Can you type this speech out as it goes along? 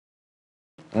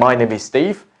My name is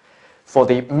Steve for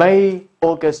the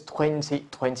May-August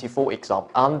 2024 exam,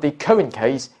 and the current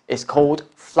case is called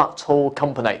Flatthall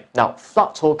Company. Now,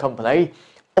 Flatthall Company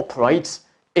operates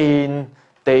in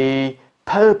the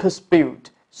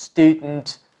purpose-built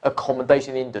student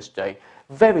accommodation industry,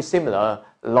 very similar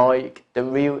like the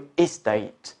real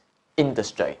estate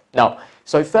industry. Now,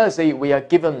 so firstly, we are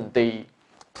given the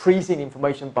preseen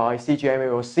information by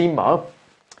CGMA or CIMA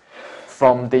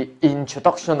from the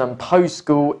introduction and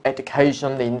post-school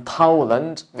education in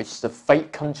Thailand, which is a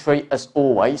fake country as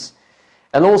always,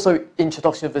 and also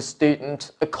introduction of the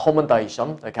student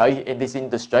accommodation, okay, in this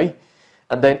industry,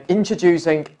 and then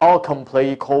introducing our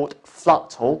company called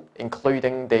Flatthall,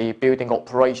 including the building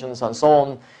operations and so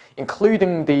on,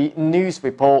 including the news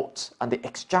reports and the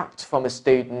extract from a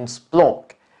student's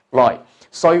blog. Right,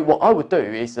 so what I would do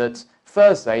is that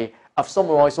firstly, I've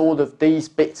summarised all of these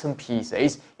bits and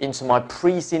pieces into my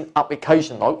preseen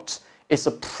application notes. It's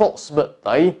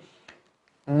approximately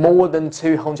more than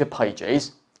 200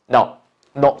 pages. Now,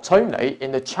 not only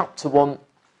in the chapter 1,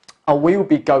 I will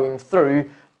be going through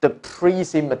the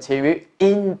preseen material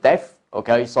in depth,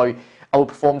 okay, so I will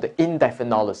perform the in-depth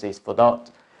analysis for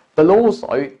that. But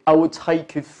also, I will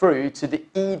take you through to the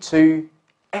E2,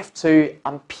 F2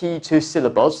 and P2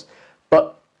 syllabus,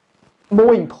 but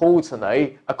more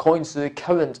importantly, according to the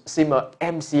current CIMA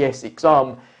MCS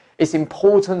exam, it's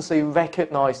important to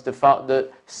recognise the fact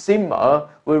that CIMA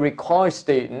will require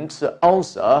students to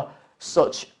answer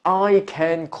such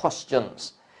I-can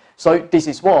questions. So this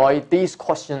is why these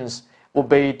questions will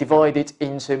be divided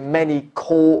into many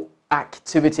core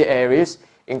activity areas,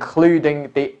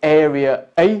 including the area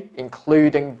A,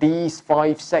 including these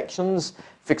 5 sections,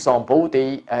 for example,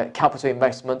 the capital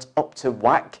investment up to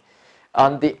WACC,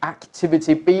 and the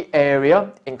activity B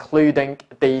area, including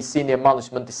the senior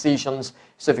management decisions,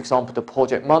 so for example, the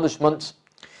project management,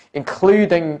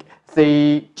 including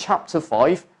the chapter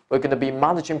 5, we're going to be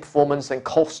managing performance and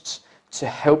costs to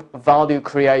help value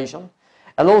creation,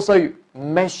 and also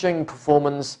measuring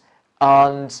performance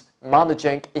and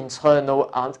managing internal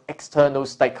and external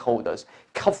stakeholders,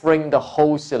 covering the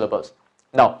whole syllabus.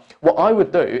 Now, what I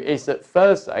would do is that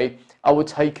firstly, I will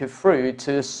take you through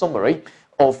to the summary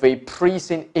of the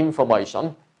preseen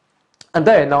information, and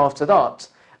then after that,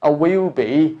 I will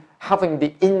be having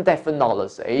the in-depth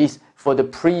analysis for the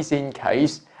preseen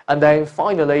case, and then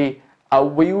finally, I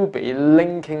will be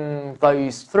linking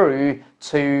those through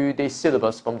to the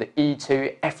syllabus from the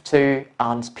E2, F2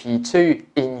 and P2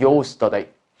 in your study.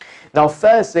 Now,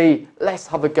 firstly, let's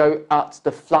have a go at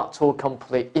the Flatthall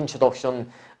Company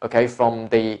introduction, okay, from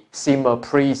the CIMA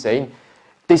preseen.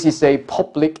 This is a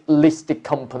public listed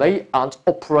company and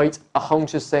operates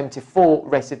 174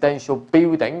 residential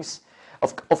buildings,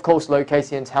 of course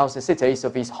located in towns and cities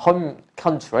of his home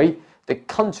country. The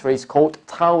country is called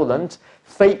Thailand.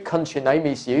 Fake country name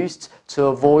is used to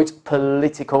avoid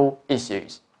political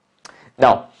issues.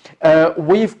 Now,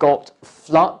 we've got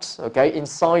flats, okay,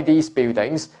 inside these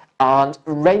buildings and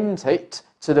rent it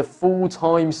to the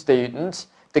full-time students.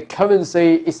 The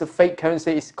currency is a fake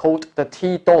currency, it's called the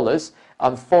T-dollars,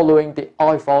 and following the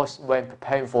IFRS when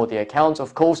preparing for the accounts,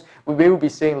 of course, we will be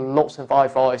seeing lots of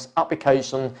IFRS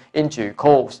application in due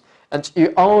course. And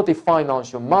you are the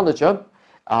financial manager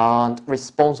and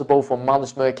responsible for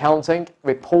management accounting,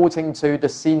 reporting to the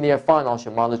senior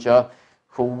financial manager,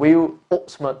 who will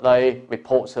ultimately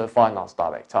report to the finance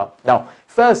director. Now,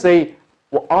 firstly,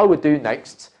 what I would do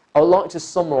next, I would like to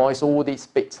summarise all these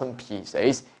bits and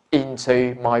pieces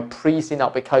into my preseen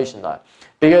application there.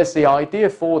 Because the idea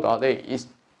for that is,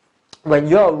 when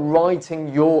you're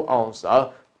writing your answer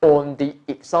on the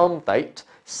exam date,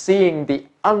 seeing the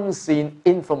unseen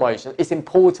information, it's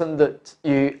important that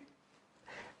you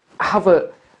have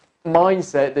a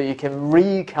mindset that you can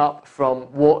recap from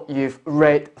what you've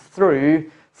read through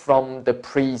from the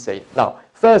preseen. Now,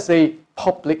 firstly,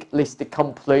 public listed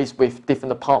companies with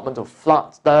different department of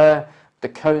flats there, the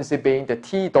currency being the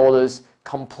T-dollars,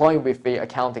 complying with the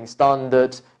accounting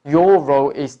standards. Your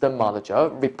role is the manager,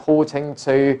 reporting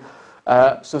to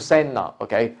Susanna,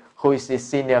 okay, who is the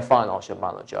senior financial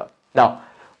manager. Now,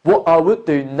 what I would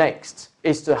do next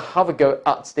is to have a go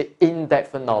at the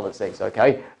in-depth analysis,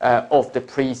 okay, of the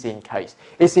preseen case.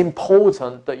 It's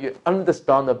important that you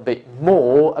understand a bit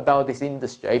more about this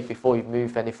industry before you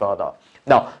move any further.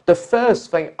 Now, the first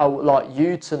thing I would like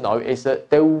you to know is that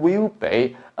there will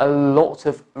be a lot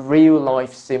of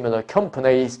real-life similar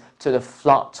companies to the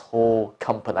Flatthall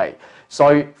Company.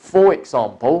 So, for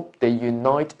example, the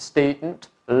United Student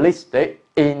listed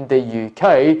in the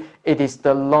UK, it is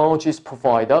the largest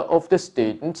provider of the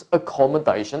student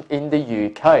accommodation in the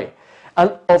UK.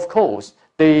 And of course,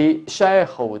 the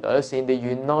shareholders in the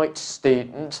United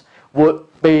Student would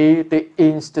be the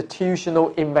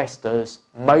institutional investors,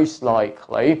 most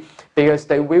likely, because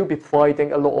they will be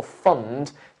providing a lot of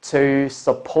fund to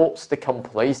support the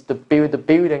companies to build the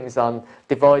buildings and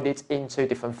divide it into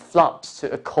different flats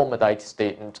to accommodate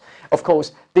students. Of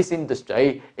course, this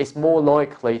industry is more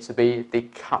likely to be the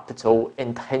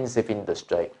capital-intensive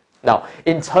industry. Now,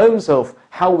 in terms of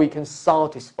how we can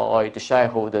satisfy the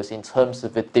shareholders in terms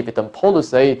of the dividend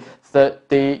policy, that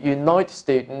the United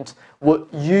Student would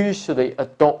usually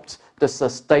adopt the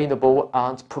sustainable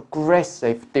and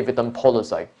progressive dividend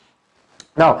policy.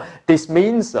 Now, this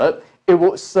means that it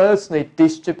would certainly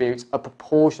distribute a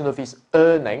proportion of its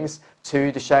earnings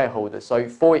to the shareholders. So,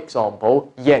 for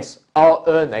example, yes, our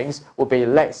earnings will be,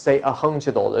 let's say,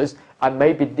 $100, and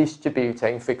maybe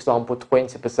distributing, for example,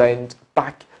 20%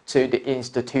 back to the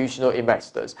institutional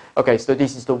investors. Okay, so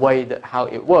this is the way that how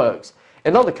it works.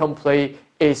 Another company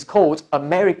is called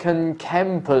American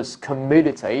Campus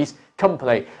Communities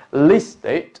Company,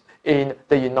 listed in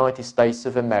the United States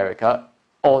of America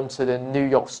onto the New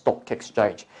York Stock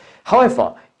Exchange.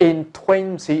 However, in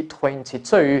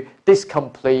 2022, this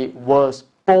company was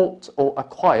bought or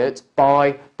acquired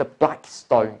by the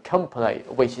Blackstone Company,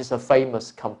 which is a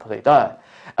famous company there.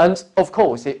 And of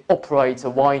course, it operates a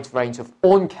wide range of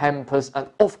on-campus and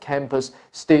off-campus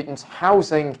student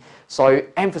housing, so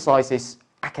emphasizes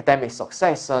academic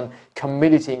success and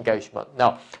community engagement.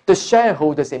 Now, the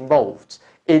shareholders involved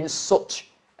in such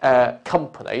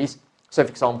companies, so for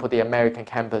example, the American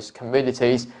Campus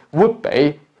Communities, would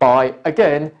be by,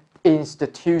 again,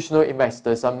 institutional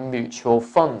investors and mutual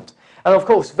fund. And of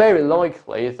course, very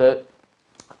likely that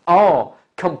our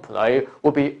company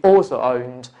will be also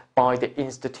owned by the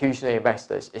institutional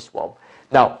investors as well.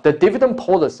 Now, the dividend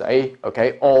policy,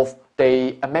 okay, of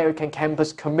the American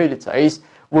Campus Communities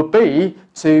would be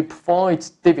to provide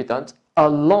dividend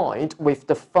aligned with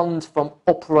the fund from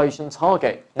operation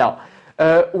target. Now,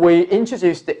 we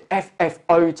introduced the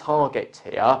FFO target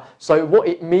here. So what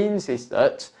it means is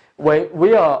that when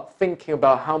we are thinking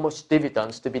about how much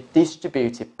dividends to be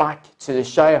distributed back to the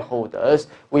shareholders,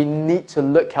 we need to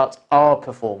look at our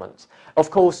performance. Of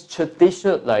course,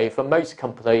 traditionally, for most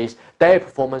companies, their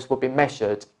performance will be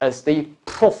measured as the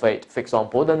profit, for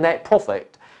example, the net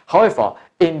profit. However,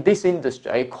 in this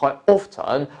industry, quite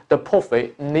often, the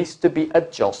profit needs to be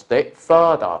adjusted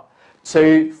further.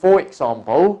 So, for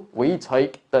example, we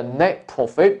take the net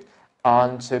profit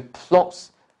and to plot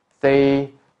the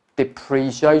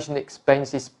depreciation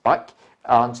expenses back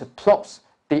and to plot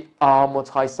the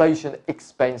amortization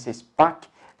expenses back,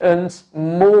 and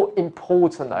more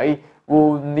importantly,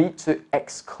 we'll need to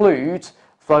exclude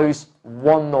those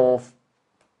one-off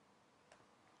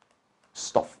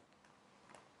stuff.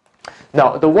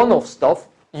 Now, the one-off stuff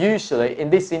usually in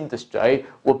this industry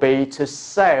will be to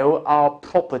sell our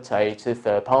property to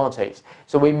third parties.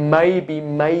 So we may be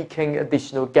making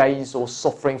additional gains or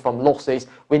suffering from losses.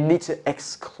 We need to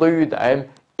exclude them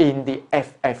in the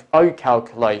FFO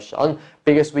calculation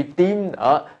because we deem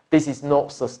that this is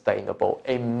not sustainable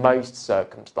in most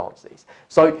circumstances.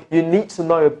 So you need to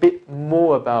know a bit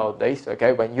more about this,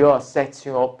 okay, when you are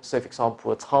setting up, so for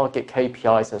example, target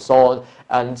KPIs and so on.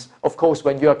 And of course,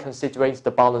 when you are considering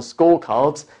the balanced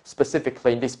scorecards,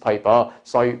 specifically in this paper,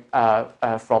 so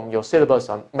from your syllabus,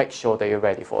 and make sure that you're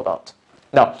ready for that.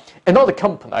 Now, another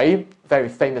company, very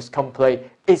famous company,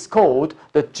 is called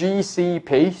the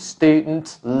GCP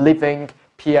Student Living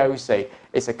PLC.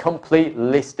 It's a company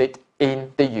listed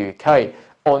in the UK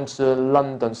onto the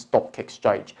London Stock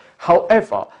Exchange.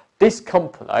 However, this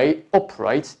company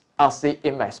operates as the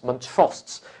investment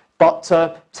trusts, but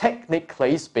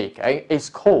technically speaking, it's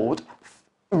called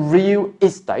real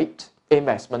estate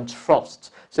investment trust.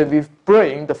 So if we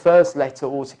bring the first letter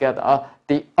all together,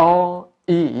 the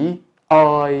REIT,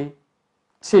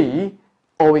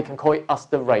 or we can call it as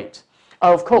the rate.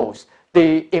 Of course,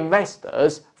 the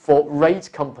investors for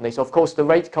rate companies, of course, the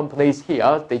rate companies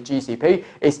here, the GCP,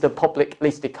 is the public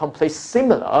listed company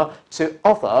similar to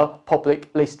other public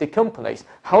listed companies.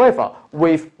 However,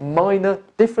 with minor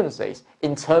differences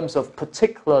in terms of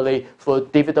particularly for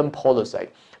dividend policy.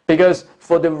 Because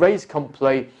for the rate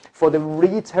company, for the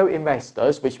retail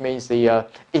investors, which means the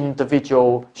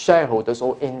individual shareholders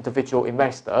or individual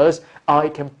investors, I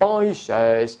can buy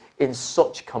shares in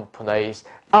such companies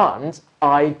and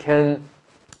I can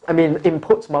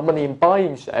input my money in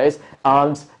buying shares,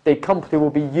 and the company will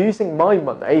be using my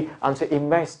money and to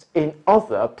invest in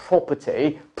other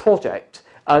property project.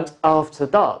 And after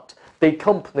that, the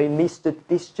company needs to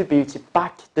distribute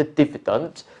back the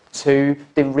dividend to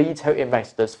the retail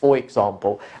investors, for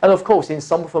example. And of course, in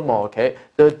some of the market,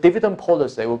 the dividend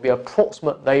policy will be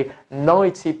approximately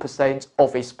 90%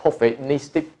 of its profit needs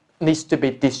to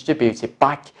be distributed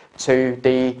back to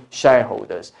the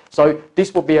shareholders. So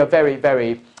this will be a very,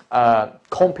 very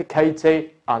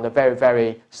complicated and a very,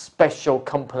 very special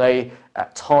company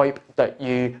type that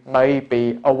you may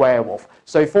be aware of.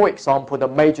 So for example, the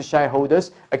major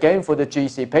shareholders, again for the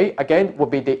GCP, again will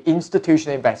be the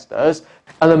institutional investors,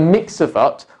 and a mix of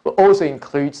that will also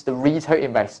includes the retail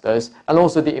investors and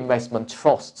also the investment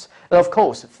trusts. And of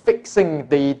course, fixing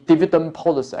the dividend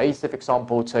policy, so for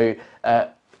example, to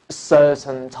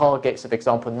certain targets, for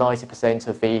example, 90%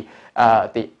 of the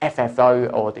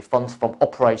FFO or the funds from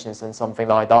operations and something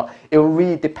like that, it will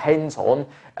really depend on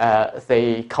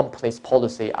the company's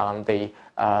policy and the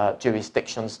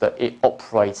jurisdictions that it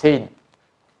operates in.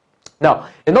 Now,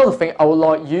 another thing I would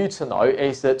like you to know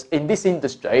is that in this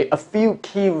industry, a few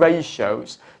key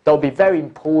ratios that will be very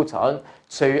important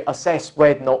to assess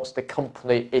whether or not the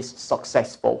company is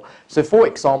successful. So for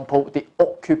example, the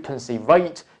occupancy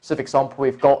rate. So for example,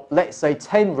 we've got, let's say,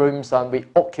 10 rooms and we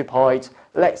occupied,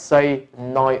 let's say,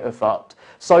 9 of that.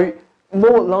 So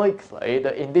more likely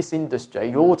that in this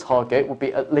industry, your target will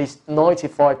be at least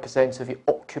 95% of the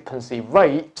occupancy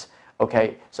rate.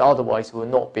 Okay, so otherwise it will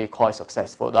not be quite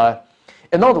successful there.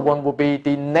 Another one will be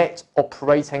the net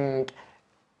operating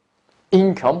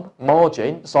income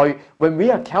margin. So when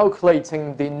we are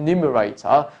calculating the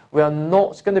numerator, we are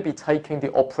not going to be taking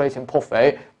the operating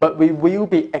profit, but we will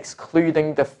be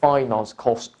excluding the finance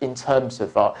cost in terms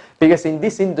of that. Because in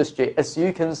this industry, as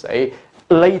you can see,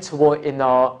 later on in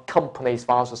our company's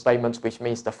financial statements, which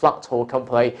means the Flatthall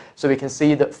Company, so we can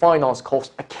see that finance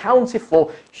costs accounted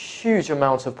for huge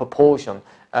amounts of proportion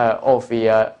of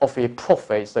the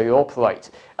profits that you operate.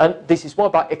 And this is why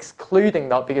by excluding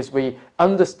that, because we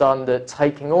understand that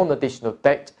taking on additional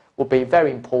debt will be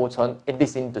very important in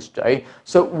this industry.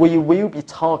 So we will be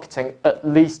targeting at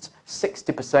least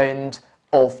 60%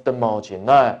 of the margin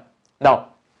there. Now,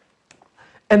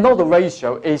 another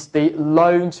ratio is the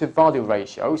loan to value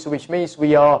ratio, so which means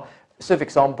we are, so for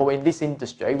example, in this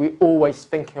industry, we're always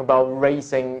thinking about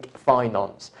raising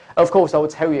finance. Of course, I will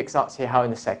tell you exactly how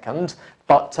in a second,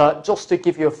 but just to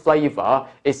give you a flavour,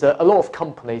 is that a lot of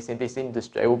companies in this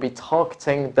industry will be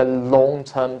targeting the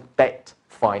long-term debt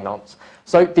finance.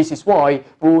 So this is why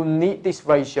we'll need this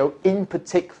ratio in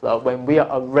particular when we are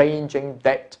arranging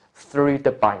debt through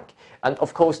the bank. And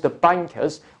of course, the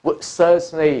bankers would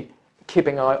certainly keep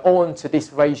an eye on to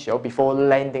this ratio before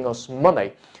lending us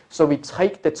money. So we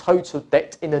take the total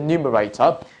debt in the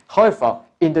numerator. However,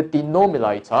 in the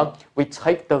denominator, we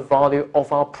take the value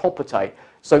of our property.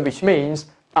 So which means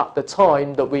at the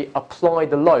time that we apply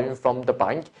the loan from the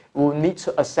bank, we'll need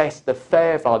to assess the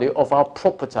fair value of our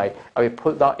property, and we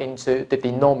put that into the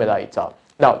denominator.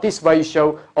 Now, this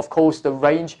ratio, of course, the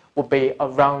range will be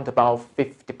around about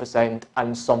 50%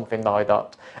 and something like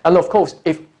that. And of course,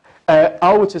 if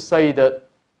I were to say that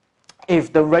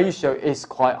if the ratio is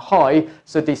quite high,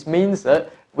 so this means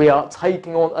that we are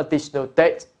taking on additional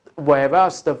debt,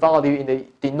 whereas the value in the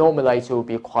denominator will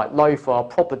be quite low for our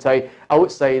property, I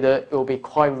would say that it will be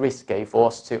quite risky for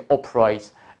us to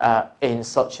operate in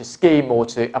such a scheme or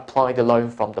to apply the loan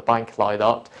from the bank like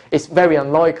that. It's very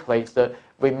unlikely that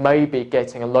we may be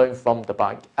getting a loan from the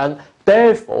bank. And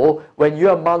therefore, when you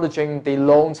are managing the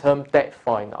long-term debt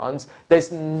finance,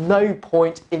 there's no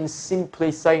point in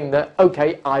simply saying that,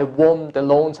 okay, I want the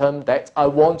long-term debt, I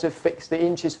want to fix the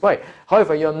interest rate.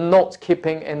 However, you're not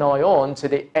keeping an eye on to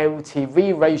the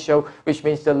LTV ratio, which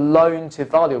means the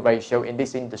loan-to-value ratio in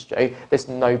this industry. There's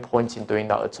no point in doing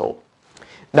that at all.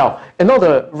 Now,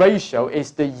 another ratio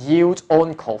is the yield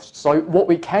on cost. So what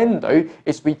we can do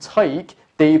is we take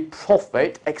the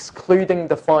profit, excluding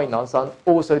the finance and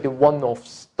also the one-off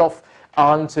stuff,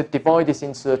 and to divide this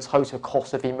into the total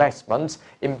cost of investment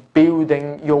in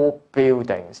building your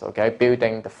buildings, okay,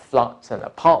 building the flats and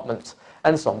apartments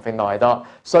and something like that.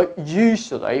 So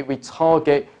usually we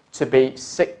target to be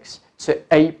 6 to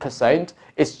 8%.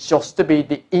 It's just to be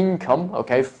the income,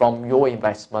 okay, from your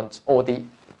investment, or the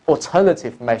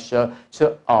alternative measure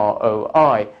to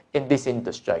ROI in this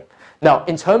industry. Now,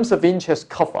 in terms of interest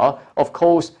cover, of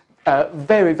course,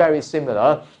 very, very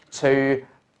similar to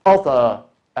other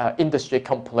industry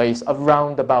companies,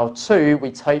 around about 2, we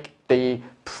take the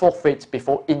profit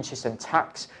before interest and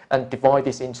tax and divide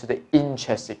this into the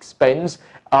interest expense.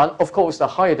 And of course, the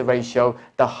higher the ratio,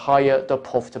 the higher the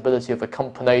profitability of a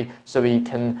company, so we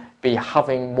can be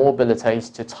having more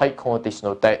abilities to take on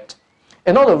additional debt.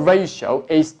 Another ratio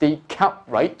is the cap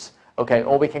rate, okay,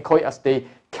 or we can call it as the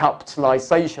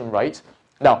capitalization rate.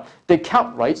 Now, the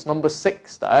cap rate, number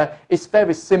 6 there, is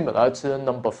very similar to the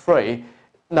number 3.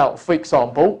 Now, for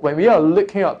example, when we are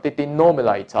looking at the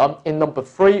denominator, in number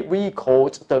 3, we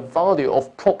called the value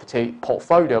of property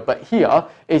portfolio, but here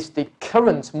is the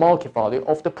current market value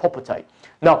of the property.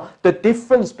 Now, the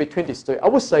difference between these two, I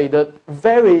would say that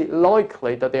very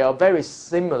likely that they are very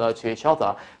similar to each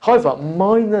other. However,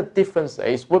 minor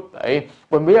differences would be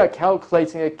when we are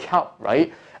calculating a cap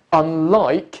rate,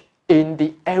 unlike in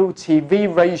the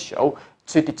LTV ratio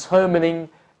to determining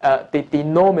the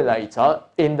denominator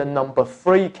in the number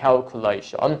 3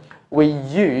 calculation, we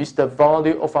use the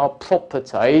value of our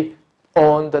property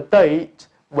on the date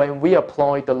when we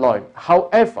apply the loan.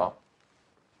 However,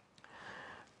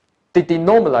 the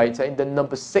denominator in the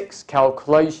number 6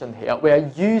 calculation here, we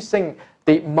are using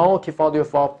the market value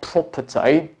of our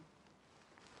property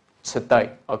today,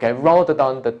 okay, rather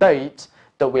than the date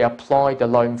that we apply the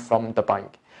loan from the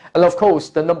bank. And of course,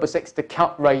 the number 6, the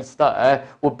cap rate there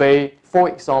would be, for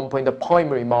example, in the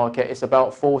primary market, it's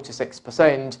about 4 to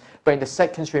 6%, but in the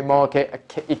secondary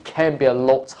market, it can be a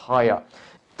lot higher.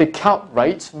 The cap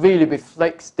rate really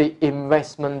reflects the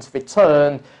investment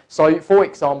return. So, for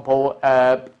example,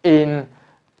 in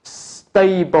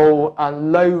stable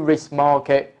and low-risk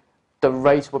market, the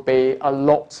rate would be a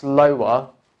lot lower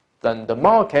than the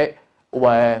market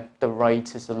where the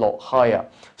rate is a lot higher.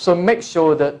 So make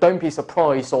sure that don't be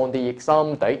surprised on the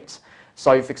exam date.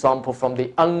 So for example, from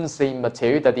the unseen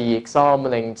material that the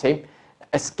examining team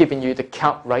is giving you the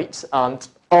cap rates and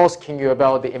asking you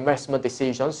about the investment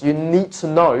decisions, you need to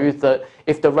know that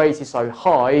if the rate is so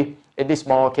high in this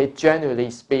market,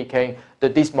 generally speaking,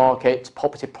 that this market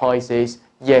property prices,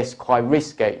 yes, quite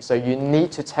risky. So you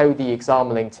need to tell the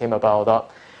examining team about that.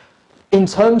 In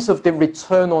terms of the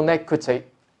return on equity,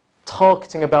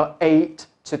 targeting about 8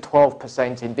 to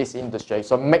 12% in this industry.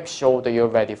 So make sure that you're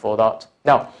ready for that.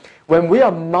 Now, when we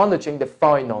are managing the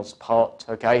finance part,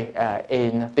 okay,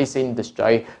 in this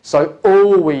industry, so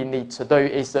all we need to do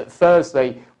is that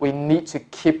firstly, we need to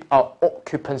keep our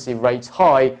occupancy rates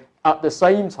high, at the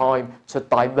same time to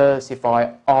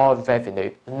diversify our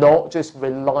revenue, not just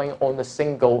relying on a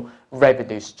single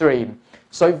revenue stream.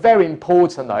 So very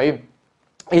importantly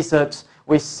is that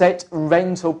we set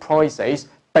rental prices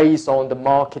based on the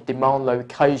market demand,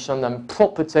 location and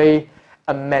property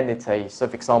amenities. So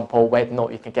for example, whether or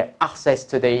not you can get access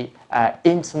to the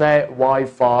internet,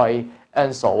 Wi-Fi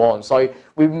and so on. So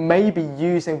we may be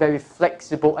using very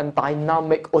flexible and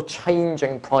dynamic or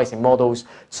changing pricing models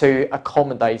to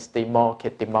accommodate the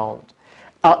market demand.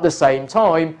 At the same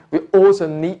time, we also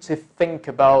need to think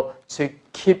about to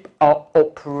keep our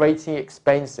operating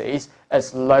expenses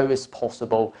as low as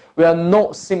possible. We are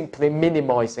not simply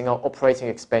minimizing our operating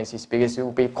expenses because it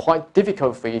will be quite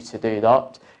difficult for you to do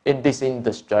that in this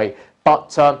industry.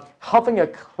 But having a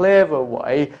clever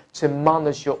way to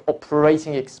manage your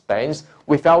operating expense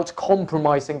without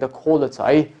compromising the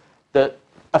quality that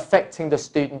affecting the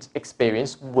student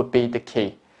experience would be the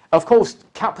key. Of course,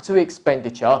 capital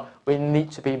expenditure, we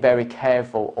need to be very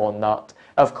careful on that.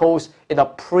 Of course, in a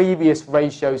previous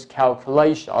ratios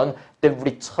calculation, the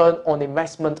return on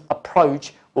investment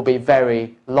approach will be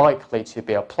very likely to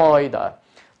be applied there.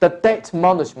 The debt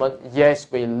management,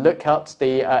 yes, we look at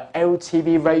the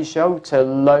LTV ratio to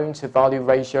loan to value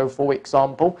ratio, for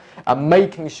example, and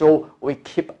making sure we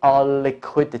keep our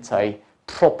liquidity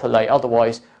properly,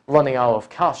 otherwise running out of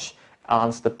cash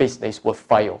and the business will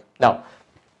fail. Now,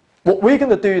 what we're going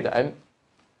to do then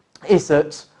is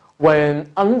that when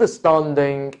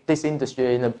understanding this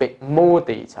industry in a bit more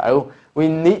detail, we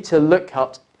need to look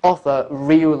at other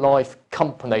real-life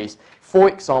companies. For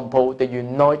example, the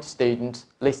United Students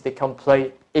listed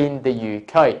company in the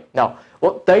UK. Now,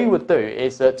 what they would do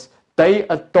is that they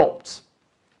adopt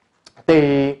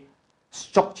the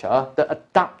structure, the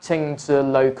adapting to the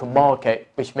local market,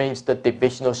 which means the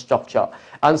divisional structure.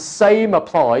 And same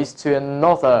applies to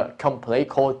another company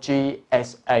called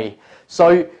GSA.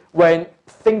 So when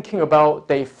thinking about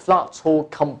the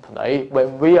Flatthall Company,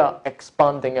 when we are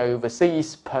expanding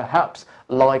overseas, perhaps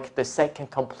like the second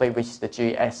company, which is the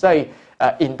GSA,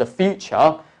 in the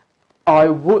future, I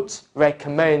would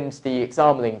recommend the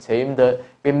examining team that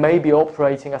we may be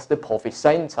operating as the profit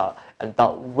centre, and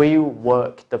that will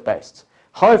work the best.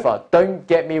 However, don't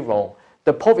get me wrong,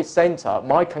 the profit centre,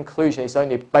 my conclusion is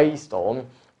only based on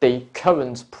the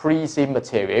current preseen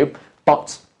material,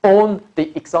 but on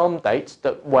the exam date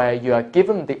where you are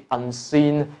given the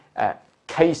unseen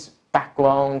case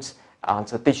background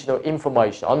and additional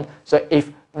information. So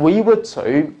if we were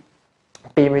to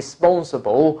be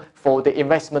responsible for the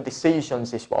investment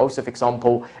decisions as well. So, for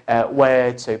example,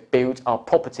 where to build our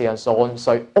property and so on.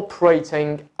 So,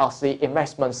 operating as the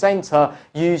investment centre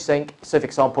using, so for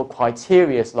example,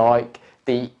 criteria like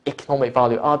the economic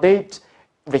value added,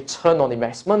 return on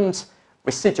investment,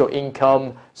 residual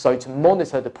income. So, to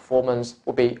monitor the performance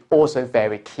will be also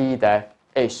very key there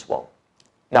as well.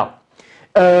 Now,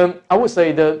 I would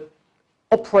say that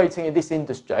operating in this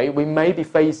industry, we may be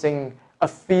facing a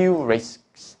few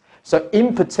risks. So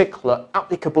in particular,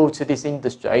 applicable to this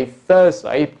industry,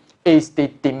 firstly, is the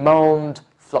demand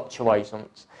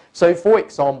fluctuations. So for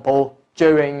example,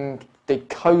 during the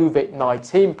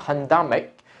COVID-19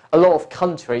 pandemic, a lot of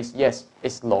countries, yes,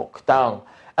 it's locked down.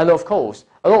 And of course,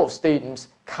 a lot of students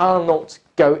cannot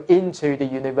go into the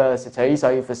universities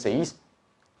overseas.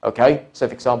 Okay, so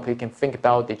for example, you can think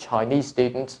about the Chinese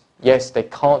students. Yes, they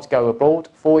can't go abroad,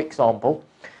 for example.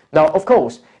 Now, of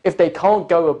course, if they can't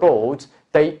go abroad,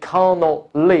 they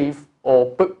cannot live or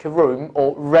book a room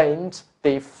or rent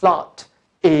the flat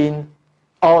in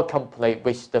our company,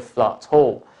 which is the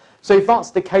Flatthall. So if that's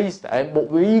the case, then what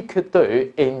we could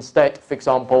do instead, for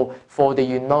example, for the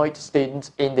United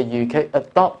students in the UK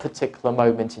at that particular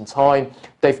moment in time,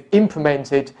 they've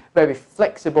implemented very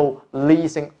flexible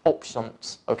leasing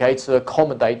options, okay, to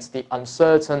accommodate the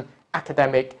uncertain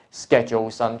academic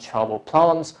schedules and travel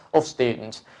plans of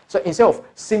students. So instead of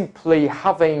simply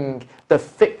having the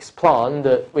fixed plan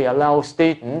that we allow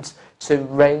students to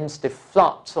rent the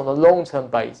flats on a long-term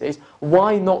basis,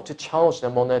 why not to charge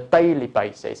them on a daily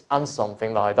basis and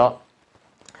something like that?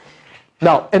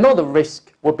 Now, another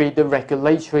risk would be the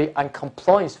regulatory and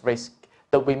compliance risk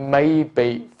that we may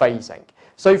be facing.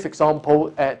 So, for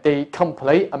example, the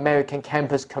company, American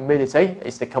Campus Community,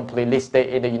 is the company listed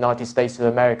in the United States of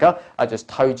America. I just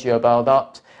told you about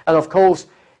that. And of course,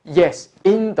 yes,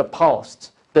 in the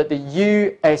past, that the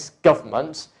US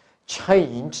government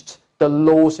changed the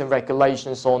laws and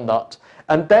regulations on that.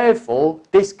 And therefore,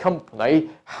 this company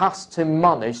has to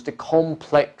manage the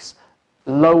complex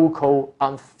local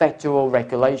and federal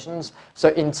regulations. So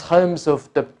in terms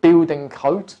of the building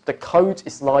code, the code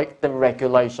is like the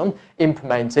regulation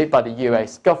implemented by the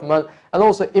US government, and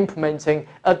also implementing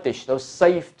additional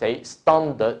safety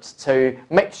standards to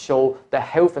make sure the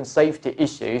health and safety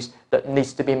issues that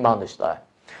needs to be managed there.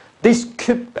 This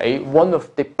could be one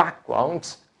of the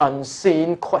backgrounds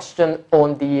unseen question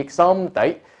on the exam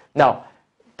date. Now,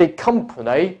 the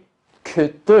company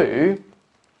could do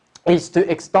is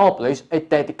to establish a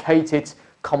dedicated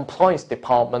compliance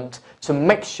department to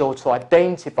make sure to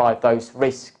identify those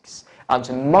risks and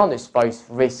to manage those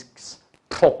risks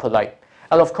properly.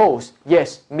 And of course,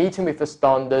 yes, meeting with the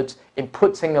standards, in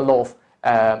putting a lot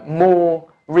of more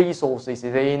resources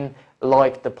in,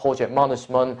 like the project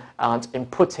management, and in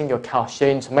putting your cash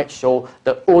in to make sure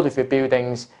that all of your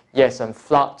buildings, yes, and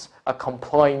flats are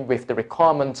complying with the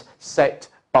requirements set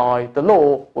by the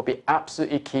law will be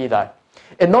absolutely key there.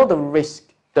 Another risk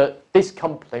that this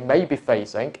company may be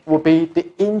facing will be the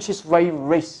interest rate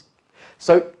risk.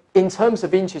 So in terms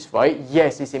of interest rate,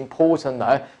 yes, it's important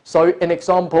there. So an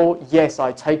example, yes,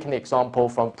 I take an example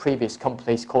from previous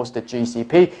companies called the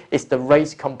GCP, it's the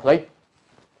rates company.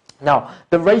 Now,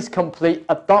 the rates company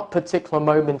at that particular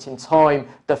moment in time,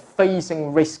 they're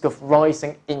facing risk of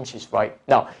rising interest rate.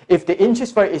 Now, if the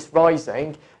interest rate is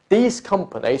rising, these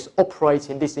companies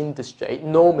operating in this industry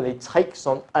normally takes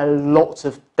on a lot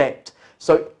of debt.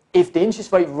 So if the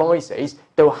interest rate rises,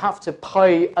 they'll have to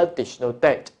pay additional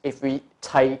debt if we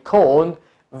take on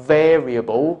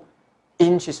variable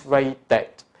interest rate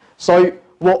debt. So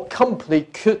what company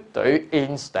could do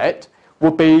instead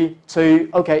would be to,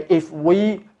 okay, if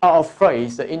we are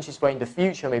afraid that interest rate in the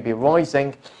future may be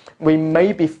rising, we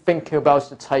may be thinking about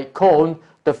to take on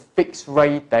the fixed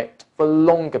rate debt for a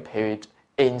longer period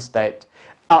instead.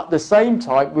 At the same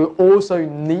time, we also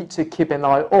need to keep an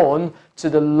eye on to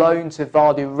the loan to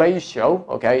value ratio,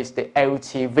 okay, it's the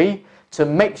LTV, to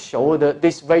make sure that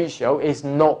this ratio is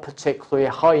not particularly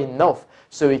high enough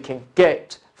so we can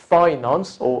get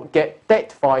finance or get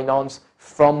debt finance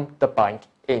from the bank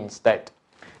instead.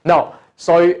 Now,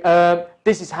 so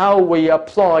this is how we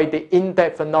apply the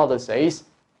in-depth analysis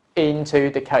into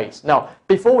the case. Now,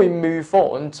 before we move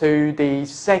on to the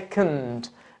second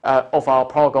of our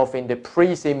paragraph in the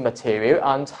preseen material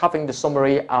and having the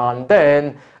summary and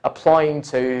then applying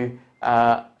to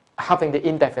having the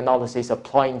in-depth analysis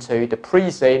applying to the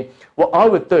preseen, what I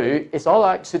would do is I'll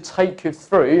actually take you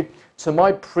through to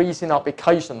my preseen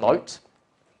application note.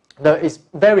 Now, it's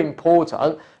very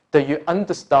important that you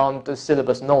understand the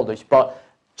syllabus knowledge, but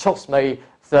trust me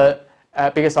that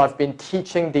because I've been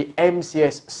teaching the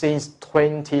MCS since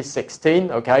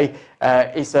 2016, okay,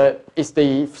 it's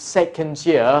the second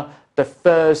year the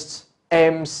first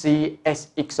MCS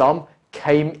exam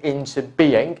came into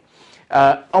being.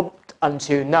 Up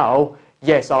until now,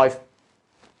 yes, I've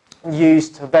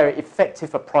used a very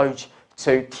effective approach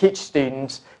to teach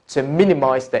students to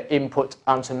minimize their input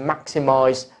and to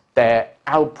maximize their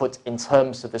output in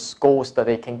terms of the scores that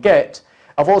they can get.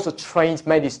 I've also trained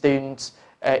many students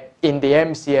in the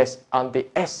MCS and the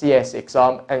SCS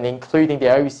exam, and including the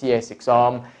OCS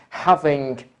exam,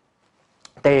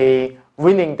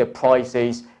 winning the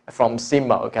prizes from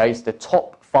CIMA, okay? It's the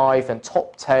top 5 and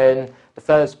top 10, the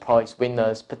first prize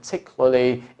winners,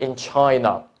 particularly in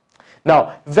China.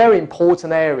 Now, very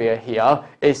important area here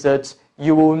is that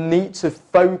you will need to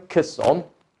focus on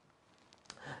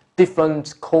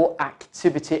different core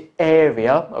activity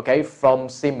area, okay, from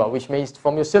CIMA, which means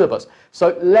from your syllabus.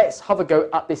 So let's have a go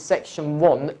at this section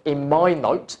 1 in my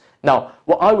note. Now,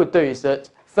 what I would do is that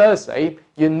firstly,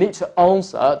 you need to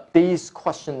answer these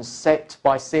questions set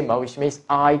by CIMA, which means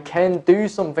I can do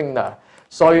something there.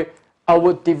 So I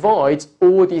would divide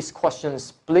all these questions,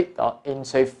 split that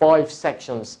into 5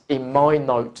 sections in my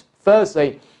note.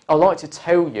 Firstly, I'd like to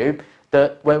tell you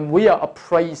that when we are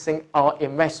appraising our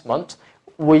investment,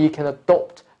 we can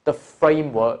adopt the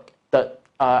framework that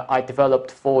I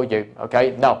developed for you,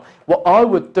 okay? Now, what I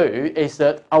would do is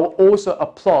that I will also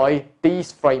apply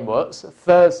these frameworks,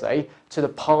 firstly, to the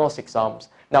past exams.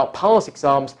 Now, past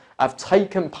exams, I've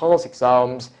taken past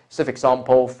exams, so for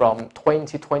example, from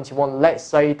 2021, let's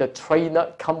say the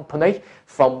trainer company,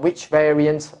 from which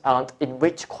variant and in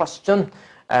which question,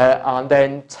 and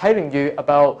then telling you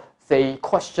about the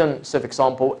question, so for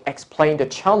example, explain the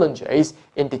challenges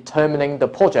in determining the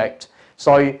project.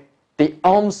 So the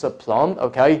answer plan,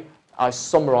 okay, I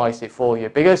summarize it for you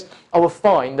because I will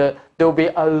find that there will be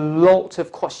a lot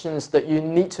of questions that you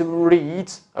need to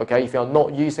read, okay, if you're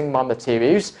not using my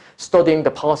materials. Studying the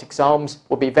past exams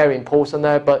will be very important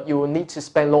there, but you will need to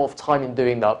spend a lot of time in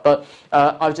doing that. But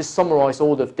I'll just summarize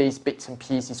all of these bits and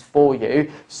pieces for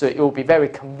you, so it will be very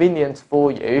convenient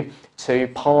for you to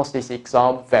pass this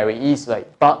exam very easily.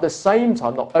 But at the same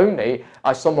time, not only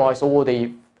I summarize all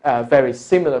the very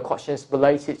similar questions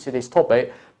related to this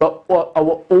topic, but what I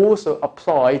will also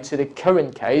apply to the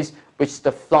current case, which is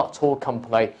the Flatthall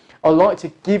Company. I'd like to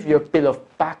give you a bit of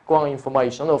background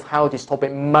information of how this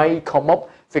topic may come up.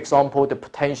 For example, the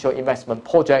potential investment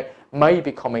project may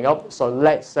be coming up. So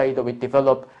let's say that we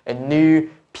develop a new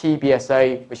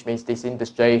PBSA, which means this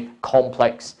industry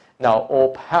complex now,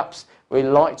 or perhaps we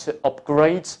like to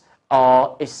upgrade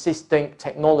our existing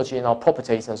technology in our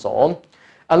properties and so on.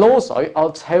 And also,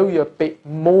 I'll tell you a bit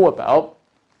more about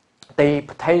the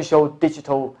potential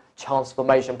digital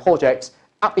transformation projects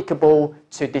applicable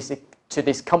to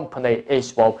this company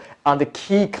as well, and the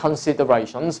key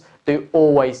considerations you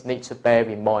always need to bear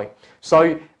in mind.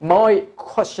 So my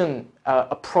question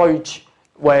approach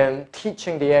when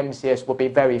teaching the MCS will be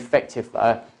very effective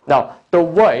there. Now, the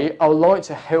way I would like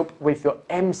to help with your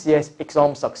MCS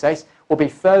exam success will be,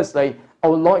 firstly, I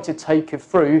would like to take you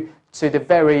through to the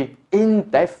very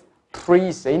in-depth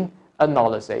preseen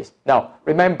analysis. Now,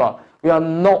 remember, we are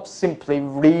not simply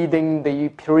reading the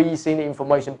preseen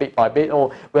information bit by bit,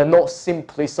 or we're not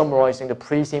simply summarizing the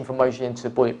preseen information into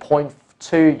bullet point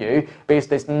to you, because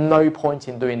there's no point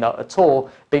in doing that at all,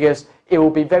 because it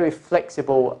will be very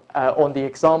flexible on the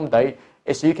exam day.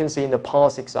 As you can see in the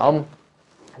past exam,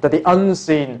 that the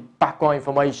unseen background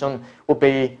information will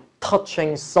be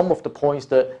touching some of the points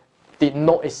that did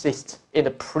not exist in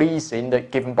the preseen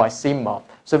that given by CIMA.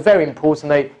 So very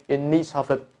importantly, you need to have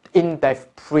an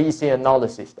in-depth preseen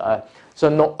analysis there. So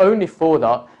not only for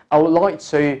that, I would like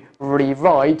to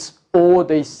rewrite all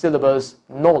the syllabus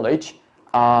knowledge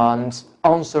and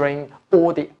answering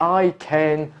all the I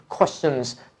can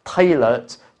questions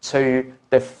tailored to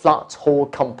the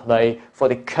Flatthall Company for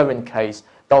the current case.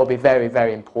 That will be very,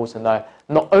 very important there.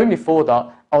 Not only for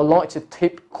that, I would like to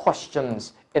tip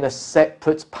questions in a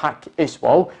separate pack as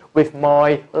well with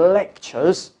my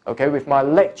lectures, okay, with my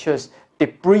lectures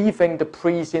debriefing the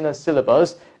preseen and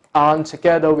syllabus, and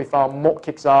together with our mock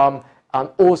exam and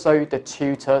also the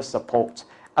tutor support.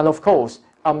 And of course,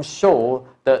 I'm sure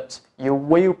that you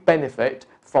will benefit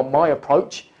from my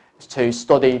approach to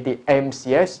study the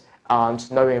MCS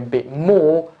and knowing a bit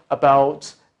more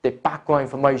about the background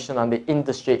information and the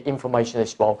industry information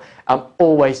as well. I'm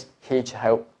always here to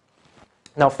help.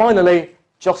 Now finally,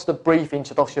 just a brief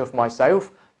introduction of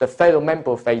myself, the fellow member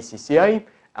of ACCA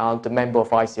and the member of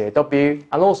ICAW,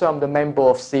 and also I'm the member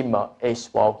of CIMA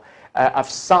as well. I've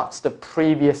sat the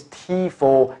previous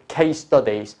T4 case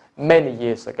studies many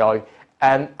years ago,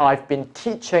 and I've been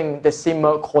teaching the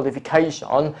CIMA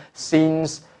qualification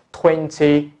since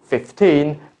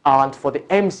 2015, and for the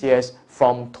MCS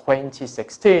from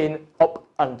 2016 up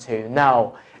until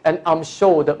now. And I'm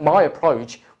sure that my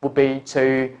approach will be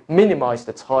to minimize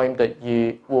the time that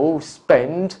you will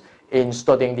spend in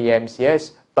studying the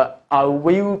MCS, but I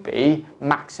will be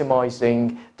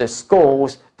maximizing the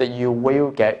scores that you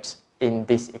will get in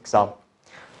this exam.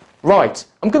 Right,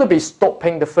 I'm going to be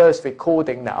stopping the first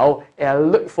recording now, and I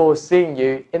look forward to seeing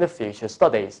you in the future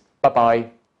studies. Bye-bye.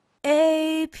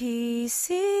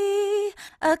 APC,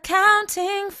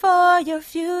 accounting for your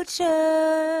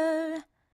future.